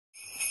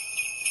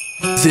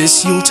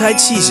This Yuletide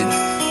season,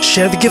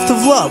 share the gift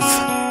of love,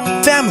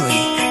 family,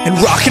 and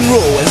rock and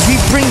roll as we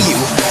bring you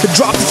the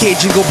Drop Decay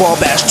Jingle Ball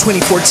Bash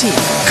 2014.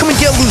 Come and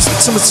get loose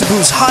with some of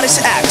Cebu's hottest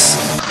acts: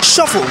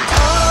 Shuffle,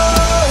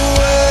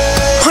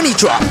 Honey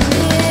Drop,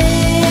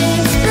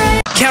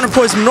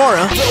 Counterpoise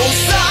Menorah,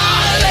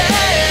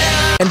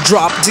 and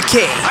Drop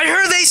Decay. I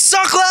heard they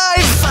suck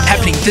live!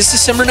 Happening this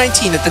December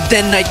 19th at the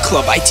Den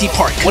Nightclub, IT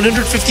Park.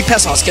 150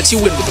 pesos gets you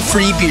in with a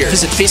free beer.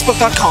 Visit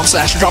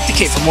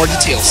facebook.com/dropdecay for more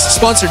details.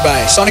 Sponsored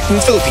by Sonic Boom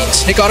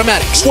Philippines, Nick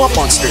Automatic, Swamp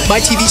Monster, My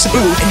TV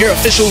Cebu, and your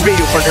official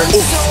radio partner,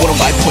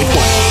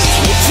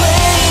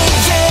 105.1.